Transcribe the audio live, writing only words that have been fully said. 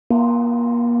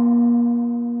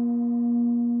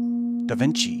Da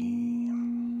Vinci.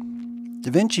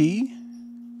 Da Vinci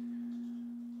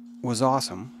was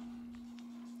awesome.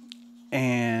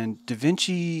 And Da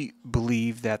Vinci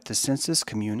believed that the sensus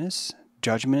communis,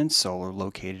 judgment and soul, are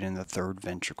located in the third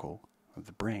ventricle of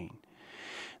the brain.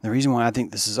 And the reason why I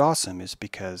think this is awesome is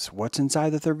because what's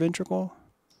inside the third ventricle?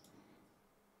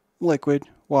 Liquid,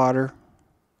 water,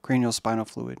 cranial spinal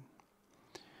fluid.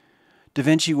 Da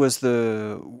Vinci was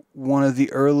one of the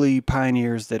early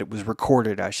pioneers that it was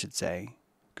recorded, I should say,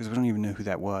 because we don't even know who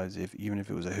that was, even if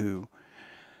it was a who,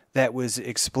 that was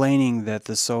explaining that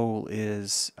the soul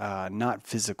is not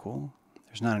physical.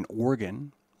 There's not an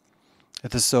organ.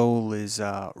 That the soul is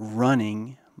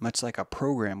running, much like a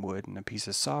program would in a piece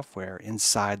of software,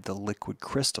 inside the liquid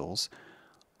crystals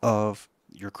of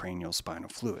your cranial spinal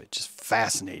fluid. Just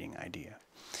fascinating idea.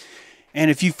 And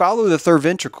if you follow the third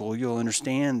ventricle, you'll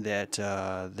understand that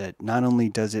that not only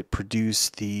does it produce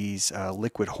these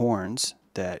liquid horns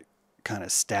that kind of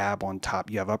stab on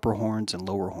top. You have upper horns and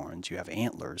lower horns. You have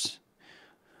antlers.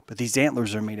 But these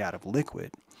antlers are made out of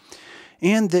liquid.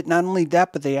 And that not only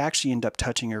that, but they actually end up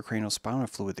touching your cranial spinal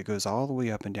fluid that goes all the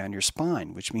way up and down your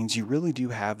spine, which means you really do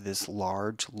have this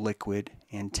large liquid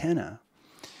antenna.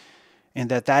 And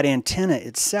that antenna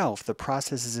itself, the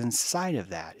processes inside of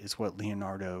that, is what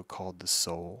Leonardo called the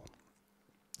soul.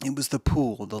 It was the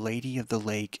pool, the lady of the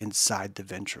lake inside the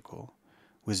ventricle,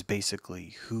 was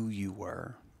basically who you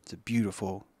were. It's a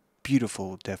beautiful,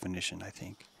 beautiful definition, I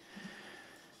think.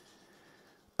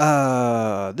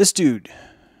 This dude,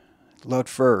 loved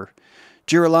fur,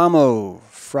 Girolamo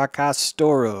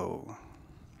Fracastoro,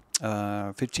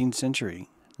 15th century.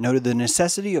 Noted the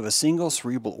necessity of a single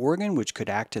cerebral organ which could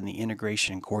act in the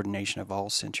integration and coordination of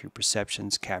all sensory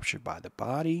perceptions captured by the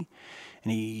body.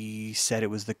 And he said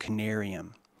it was the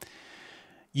canarium.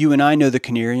 You and I know the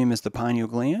canarium is the pineal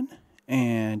gland.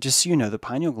 And just so you know, the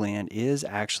pineal gland is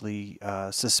actually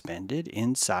suspended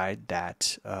inside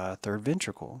that third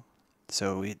ventricle.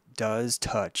 So it does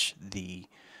touch the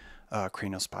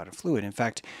cranial spinal fluid. In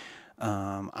fact,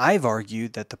 I've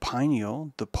argued that the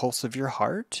pineal, the pulse of your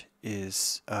heart,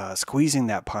 is squeezing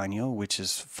that pineal, which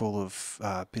is full of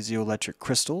piezoelectric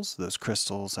crystals. Those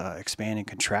crystals expand and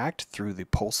contract through the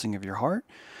pulsing of your heart.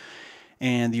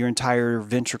 And your entire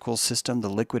ventricle system,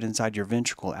 the liquid inside your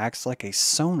ventricle, acts like a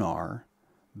sonar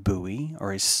buoy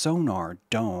or a sonar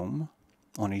dome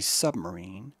on a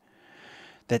submarine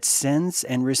that sends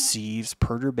and receives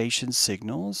perturbation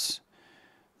signals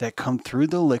that come through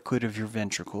the liquid of your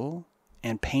ventricle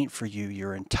and paint for you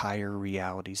your entire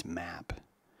reality's map.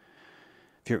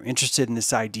 If you're interested in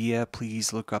this idea,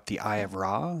 please look up the Eye of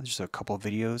Ra. There's a couple of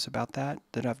videos about that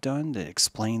I've done that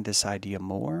explain this idea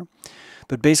more.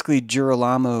 But basically,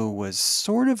 Girolamo was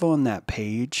sort of on that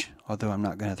page, although I'm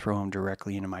not going to throw him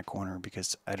directly into my corner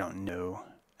because I don't know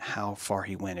how far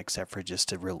he went except for just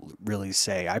to really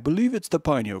say, I believe it's the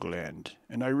pineal gland,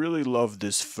 and I really love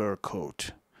this fur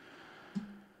coat.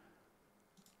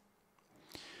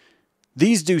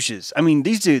 These douches,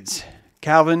 these dudes,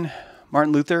 Calvin,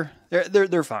 Martin Luther,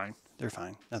 they're fine. They're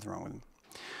fine. Nothing wrong with them.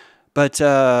 But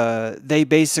they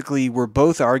basically were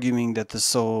both arguing that the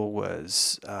soul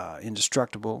was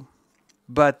indestructible,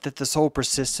 but that the soul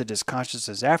persisted as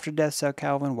consciousness after death, said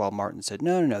Calvin, while Martin said,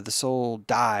 no, the soul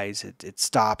dies. It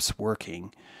stops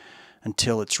working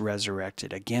until it's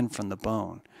resurrected again from the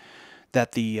bone.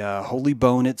 That the holy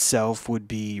bone itself would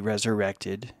be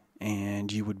resurrected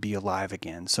and you would be alive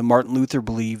again. So Martin Luther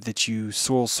believed that you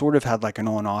soul sort of had like an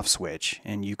on-off switch,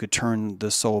 and you could turn the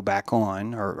soul back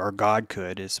on, or God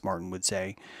could, as Martin would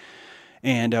say.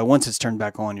 And once it's turned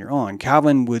back on, you're on.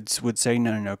 Calvin would say,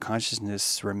 no,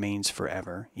 consciousness remains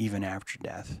forever, even after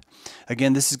death.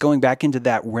 Again, this is going back into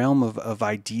that realm of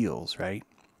ideals, right?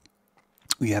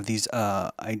 We have these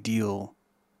ideal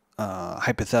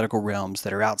hypothetical realms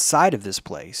that are outside of this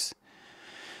place.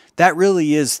 That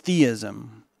really is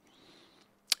theism.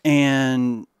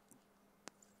 And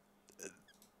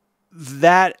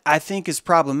that, I think, is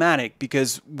problematic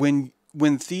because when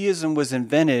theism was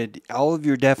invented, all of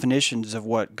your definitions of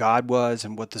what God was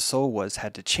and what the soul was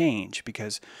had to change,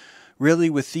 because really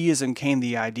with theism came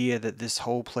the idea that this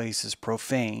whole place is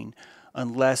profane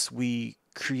unless we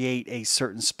create a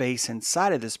certain space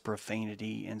inside of this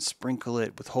profanity and sprinkle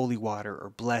it with holy water or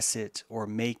bless it or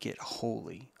make it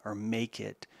holy or make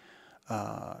it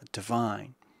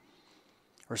divine.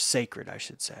 Or sacred, I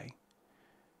should say.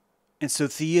 And so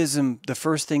theism, the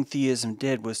first thing theism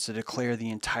did was to declare the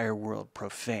entire world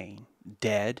profane,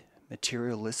 dead,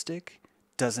 materialistic,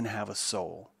 doesn't have a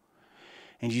soul.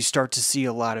 And you start to see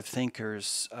a lot of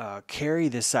thinkers carry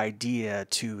this idea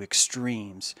to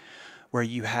extremes, where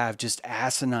you have just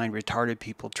asinine, retarded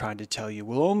people trying to tell you,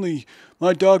 well, only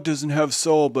my dog doesn't have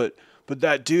soul, but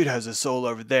that dude has a soul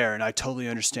over there, and I totally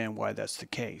understand why that's the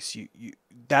case.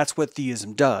 That's what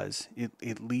theism does.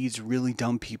 It leads really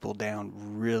dumb people down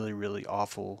really, really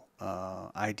awful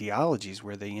ideologies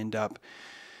where they end up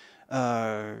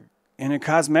in a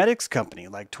cosmetics company,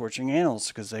 like torturing animals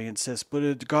because they insist,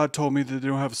 but God told me that they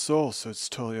don't have a soul, so it's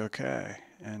totally okay.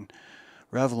 And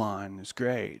Revlon is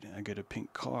great. I get a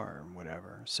pink car or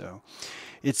whatever. So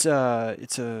it's a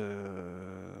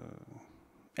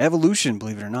evolution,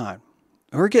 believe it or not.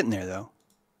 We're getting there, though.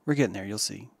 We're getting there. You'll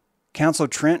see. Council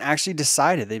of Trent actually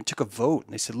decided. They took a vote.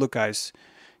 And they said, look, guys,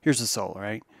 here's the soul,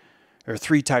 right? There are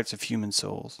 3 types of human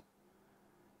souls.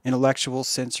 Intellectual,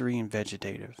 sensory, and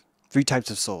vegetative. 3 types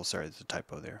of souls. Sorry, there's a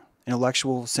typo there.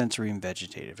 Intellectual, sensory, and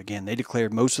vegetative. Again, they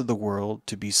declared most of the world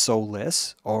to be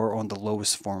soulless or on the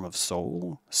lowest form of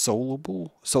soulability.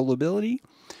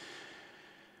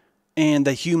 And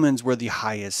the humans were the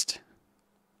highest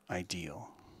ideal.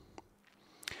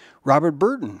 Robert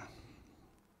Burton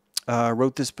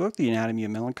wrote this book, The Anatomy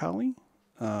of Melancholy.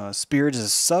 Spirit is a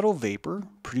subtle vapor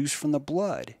produced from the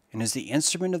blood and is the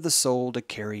instrument of the soul to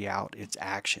carry out its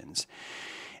actions.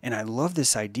 And I love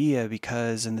this idea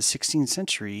because in the 16th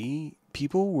century,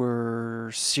 people were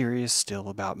serious still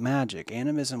about magic.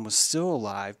 Animism was still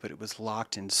alive, but it was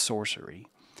locked in sorcery.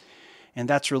 And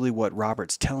that's really what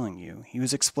Robert's telling you. He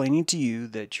was explaining to you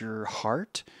that your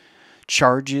heart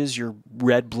charges your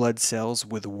red blood cells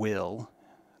with will,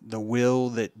 the will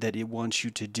that it wants you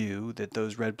to do, that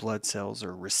those red blood cells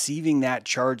are receiving that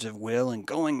charge of will and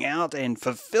going out and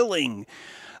fulfilling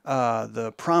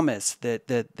the promise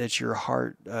that your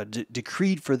heart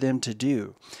decreed for them to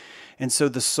do. And so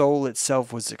the soul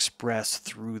itself was expressed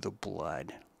through the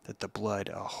blood, that the blood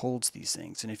holds these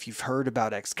things. And if you've heard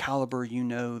about Excalibur, you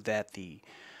know that the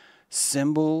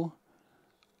symbol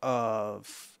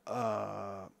of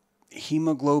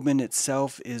hemoglobin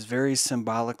itself is very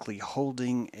symbolically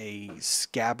holding a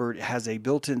scabbard. It has a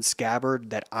built-in scabbard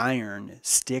that iron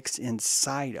sticks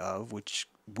inside of, which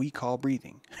we call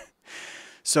breathing.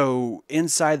 So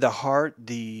inside the heart,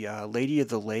 the Lady of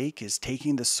the Lake is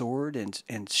taking the sword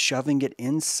and shoving it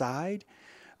inside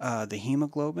the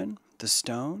hemoglobin, the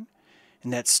stone.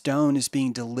 And that stone is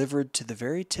being delivered to the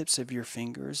very tips of your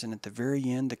fingers, and at the very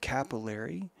end, the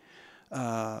capillary,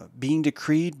 being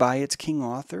decreed by its king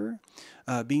author,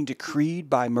 being decreed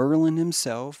by Merlin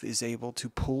himself, is able to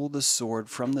pull the sword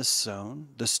from the stone,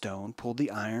 pull the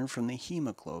iron from the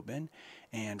hemoglobin,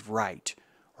 and write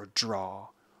or draw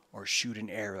or shoot an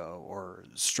arrow or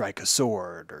strike a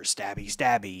sword or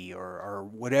stabby or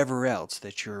whatever else,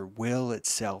 that your will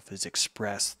itself is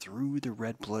expressed through the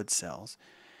red blood cells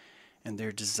and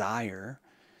their desire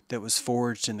that was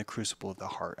forged in the crucible of the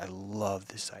heart. I love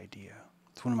this idea.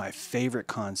 It's one of my favorite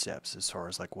concepts as far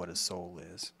as like what a soul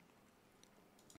is.